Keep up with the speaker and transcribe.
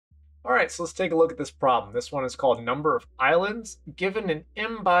All right, so let's take a look at this problem. This one is called number of islands given an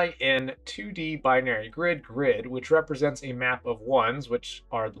m by n 2D binary grid, which represents a map of ones, which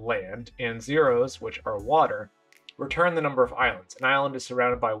are land, and zeros, which are water. Return the number of islands. An island is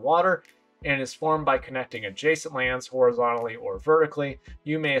surrounded by water and is formed by connecting adjacent lands horizontally or vertically.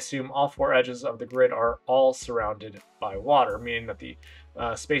 You may assume all four edges of the grid are all surrounded by water, meaning that the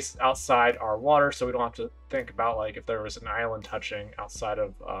spaces outside are water, so we don't have to think about like if there was an island touching outside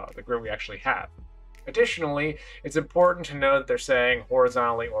of the grid we actually have. Additionally, it's important to know that they're saying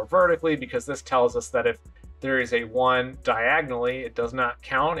horizontally or vertically because this tells us that if there is a 1 diagonally, it does not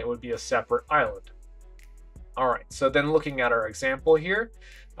count, it would be a separate island. All right, so then looking at our example here,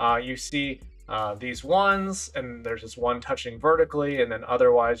 you see these ones, and there's this one touching vertically, and then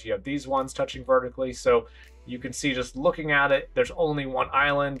otherwise you have these ones touching vertically. So you can see just looking at it, there's only one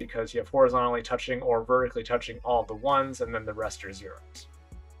island because you have horizontally touching or vertically touching all the ones, and then the rest are zeros.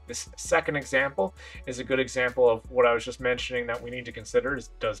 This second example is a good example of what I was just mentioning that we need to consider is,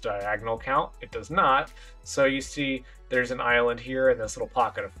 does diagonal count? It does not. So you see there's an island here in this little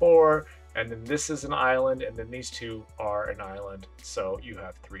pocket of 4, and then this is an island, and then these two are an island. So you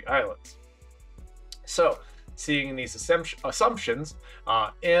have 3 islands. So seeing these assumptions,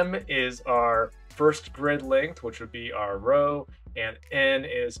 m is our first grid length, which would be our row, and n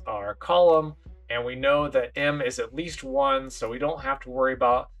is our column. And we know that m is at least 1, so we don't have to worry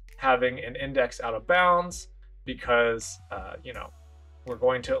about having an index out of bounds because, we're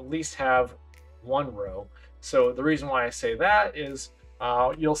going to at least have 1 row. So the reason why I say that is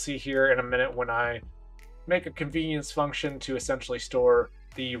you'll see here in a minute when I make a convenience function to essentially store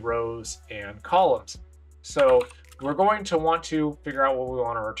the rows and columns. So we're going to want to figure out what we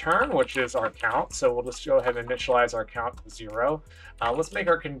want to return, which is our count. So we'll just go ahead and initialize our count to 0. Let's make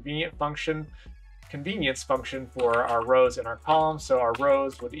our convenience function for our rows and our columns. So our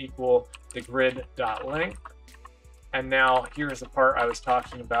rows would equal the grid.length. And now here's the part I was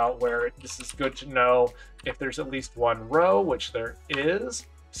talking about where this is good to know if there's at least 1 row, which there is.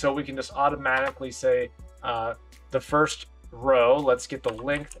 So we can just automatically say the first row, let's get the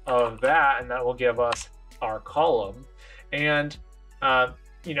length of that, and that will give us our column. And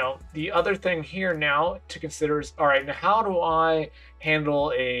the other thing here now to consider is, all right, now how do I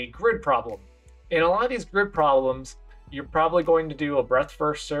handle a grid problem? In a lot of these grid problems, you're probably going to do a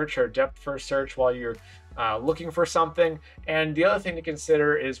breadth-first search or depth-first search while you're looking for something. And the other thing to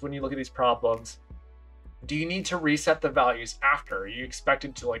consider is when you look at these problems, do you need to reset the values after? Are you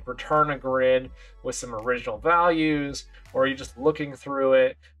expected to return a grid with some original values, or are you just looking through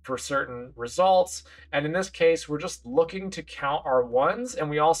it for certain results? And in this case, we're just looking to count our ones, and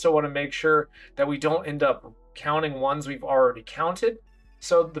we also want to make sure that we don't end up counting ones we've already counted.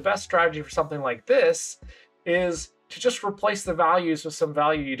 So the best strategy for something like this is to just replace the values with some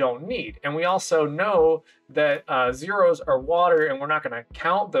value you don't need. And we also know that zeros are water, and we're not going to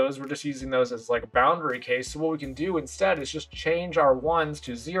count those. We're just using those as like a boundary case. So what we can do instead is just change our ones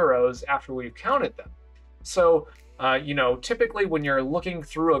to zeros after we've counted them. So, typically when you're looking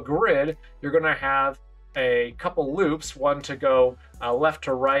through a grid, you're going to have a couple loops, one to go left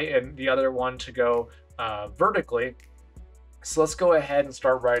to right and the other one to go vertically. So let's go ahead and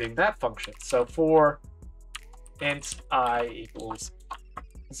start writing that function. So for int I equals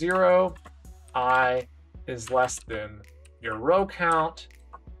 0, I is less than your row count,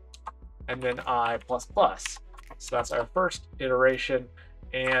 and then I plus plus. So that's our first iteration.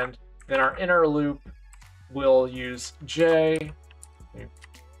 And then our inner loop will use j.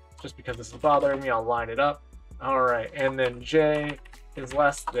 Just because this is bothering me, I'll line it up. All right, and then j is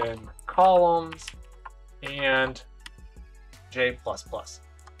less than columns and j plus plus.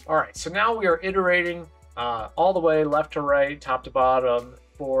 All right, so now we are iterating all the way left to right, top to bottom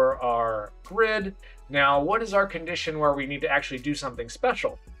for our grid. Now, what is our condition where we need to actually do something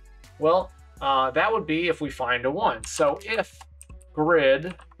special? Well, that would be if we find a 1. So if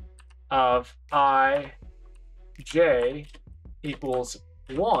grid of I, j equals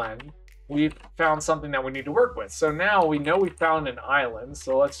 1, we've found something that we need to work with. So now we know we found an island.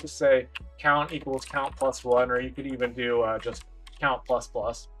 So let's just say count equals count plus 1, or you could even do just count plus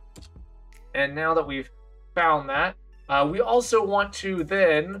plus. And now that we've found that, we also want to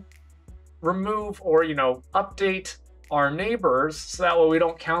then remove or update our neighbors so that way we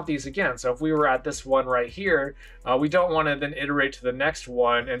don't count these again. So if we were at this one right here, we don't want to then iterate to the next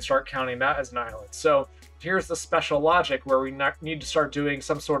one and start counting that as an island. So here's the special logic where we need to start doing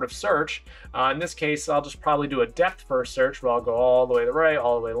some sort of search. In this case, I'll just probably do a depth-first search where I'll go all the way to the right,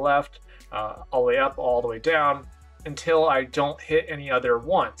 all the way left, all the way up, all the way down, until I don't hit any other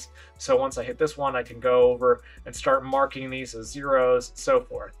ones. So once I hit this one, I can go over and start marking these as zeros, and so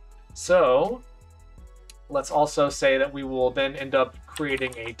forth. So let's also say that we will then end up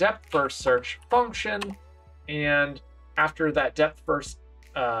creating a DepthFirst Search function, and after that DepthFirst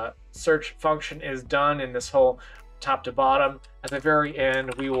search function is done in this whole top to bottom, at the very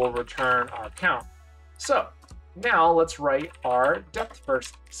end we will return our count. So now let's write our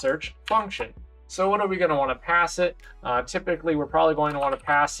DepthFirst Search function. So what are we going to want to pass it? Typically we're probably going to want to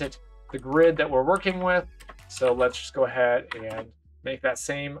pass it the grid that we're working with. So let's just go ahead and make that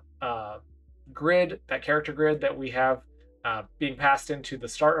same grid, that character grid that we have being passed into the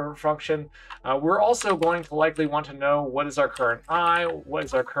start of our function. We're also going to likely want to know what is our current I, what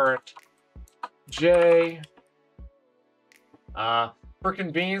is our current J. For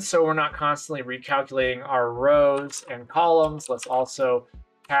convenience, so we're not constantly recalculating our rows and columns, let's also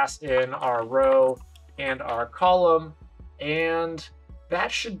pass in our row and our column, and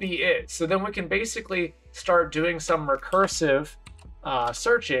that should be it. So then we can basically start doing some recursive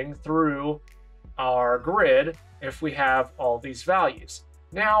searching through our grid if we have all these values.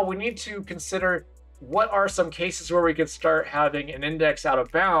 Now we need to consider what are some cases where we could start having an index out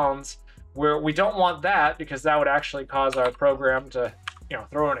of bounds, where we don't want that because that would actually cause our program to, you know,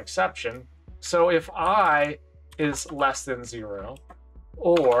 throw an exception. So if I is less than 0,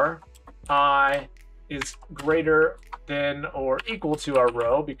 or I is greater than or equal to our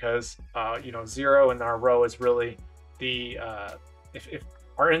row, because you know, 0 in our row is really the if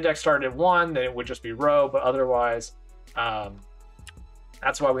our index started at 1, then it would just be row, but otherwise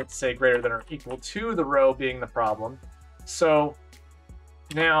that's why we have to say greater than or equal to the row being the problem. So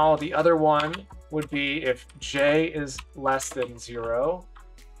now the other one would be if J is less than 0,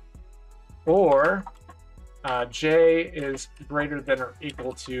 or J is greater than or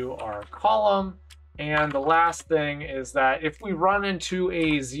equal to our column. And the last thing is that if we run into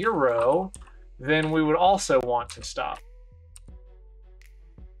a 0, then we would also want to stop.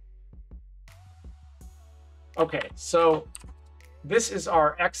 Okay, so this is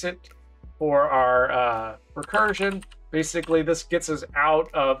our exit for our recursion. Basically, this gets us out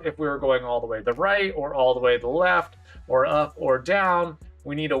of if we were going all the way to the right or all the way to the left or up or down.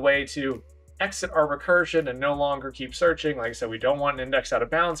 We need a way to exit our recursion and no longer keep searching. Like I said, we don't want an index out of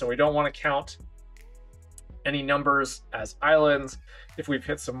bounds, and we don't want to count any numbers as islands if we've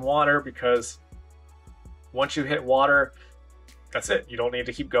hit some water, because once you hit water, that's it. You don't need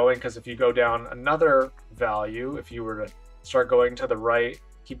to keep going, because if you go down another value, if you were to start going to the right,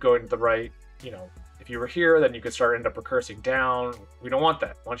 keep going to the right, you know, if you were here, then you could end up recursing down. We don't want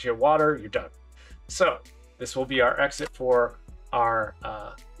that. Once you hit water, you're done. So this will be our exit for our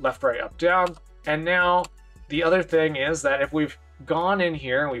left, right, up, down. And now the other thing is that if we've gone in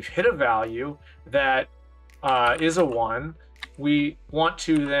here and we've hit a value that is a 1, we want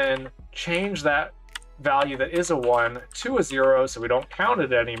to then change that value that is a 1 to a 0 so we don't count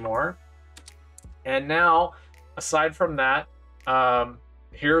it anymore. And now, aside from that,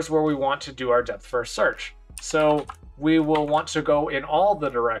 here's where we want to do our DepthFirst search. So we will want to go in all the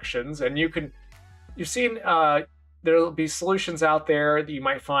directions, and you've seen there'll be solutions out there that you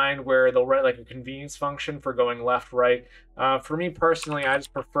might find where they'll write like a convenience function for going left, right. For me personally, I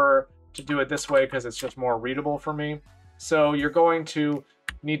just prefer to do it this way because it's just more readable for me. So you're going to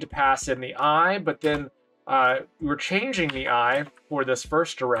need to pass in the I, but then we're changing the I for this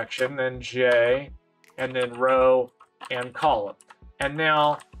first direction, then J, and then row and column. And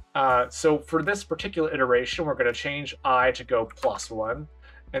now, so for this particular iteration, we're going to change I to go +1,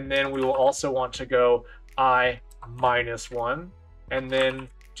 and then we will also want to go I -1, and then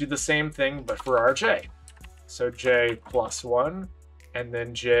do the same thing but for our J. So J +1, and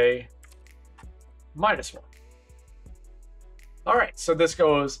then J -1. All right, so this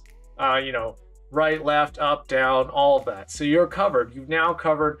goes, you know, right, left, up, down, all of that. So you're covered. You've now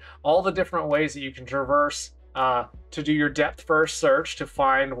covered all the different ways that you can traverse to do your DepthFirst search to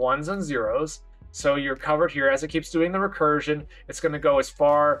find 1s and 0s. So you're covered here. As it keeps doing the recursion, it's going to go as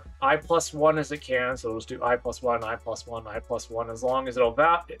far I+1 as it can. So let's do I+1, I+1, I+1,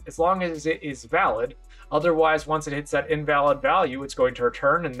 as long as it is valid. Otherwise, once it hits that invalid value, it's going to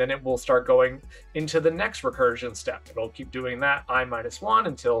return, and then it will start going into the next recursion step. It'll keep doing that I-1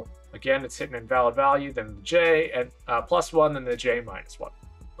 until, again, it's hitting an invalid value, then the J and +1, then the J -1.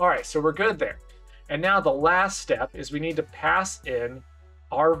 All right, so we're good there. And now the last step is we need to pass in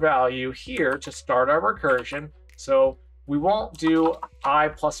our value here to start our recursion. So we won't do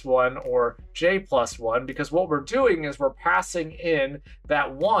I+1 or J+1, because what we're doing is we're passing in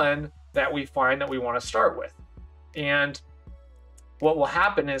that 1 that we find that we want to start with. And what will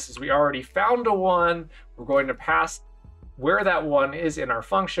happen is we already found a 1, we're going to pass where that 1 is in our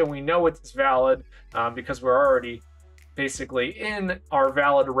function. We know it's valid because we're already basically in our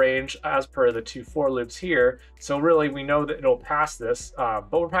valid range as per the 2 for loops here. So really we know that it'll pass this,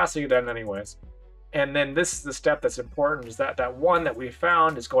 but we're passing it in anyways. And then this is the step that's important, is that that 1 that we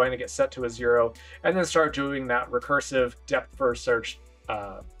found is going to get set to a 0, and then start doing that recursive depth first search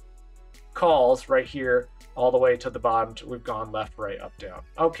calls right here all the way to the bottom. We've gone left, right, up, down.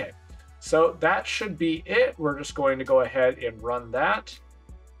 Okay, so that should be it. We're just going to go ahead and run that.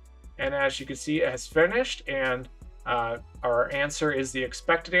 And as you can see, it has finished, and our answer is the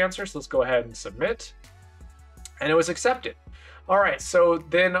expected answer. So let's go ahead and submit. And it was accepted. All right, so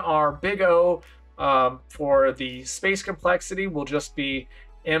then our big O for the space complexity will just be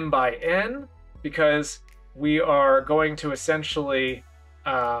m by n, because we are going to essentially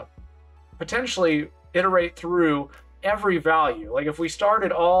potentially iterate through every value. Like if we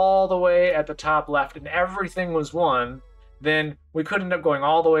started all the way at the top left and everything was 1, then we could end up going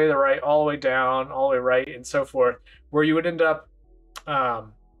all the way to the right, all the way down, all the way right, and so forth, where you would end up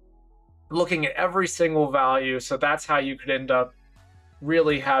looking at every single value. So that's how you could end up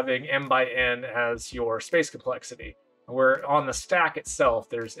really having m by n as your space complexity, where on the stack itself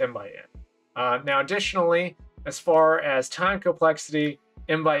there's m by n. Now additionally, as far as time complexity,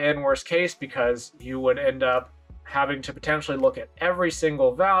 m by n worst case, because you would end up having to potentially look at every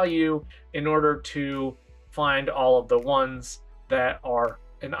single value in order to find all of the ones that are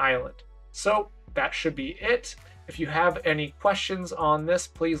an island. So that should be it. If you have any questions on this,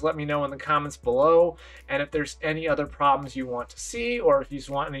 please let me know in the comments below. And if there's any other problems you want to see, or if you just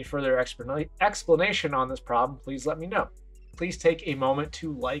want any further explanation on this problem, please let me know. Please take a moment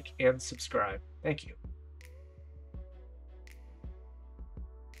to like and subscribe. Thank you.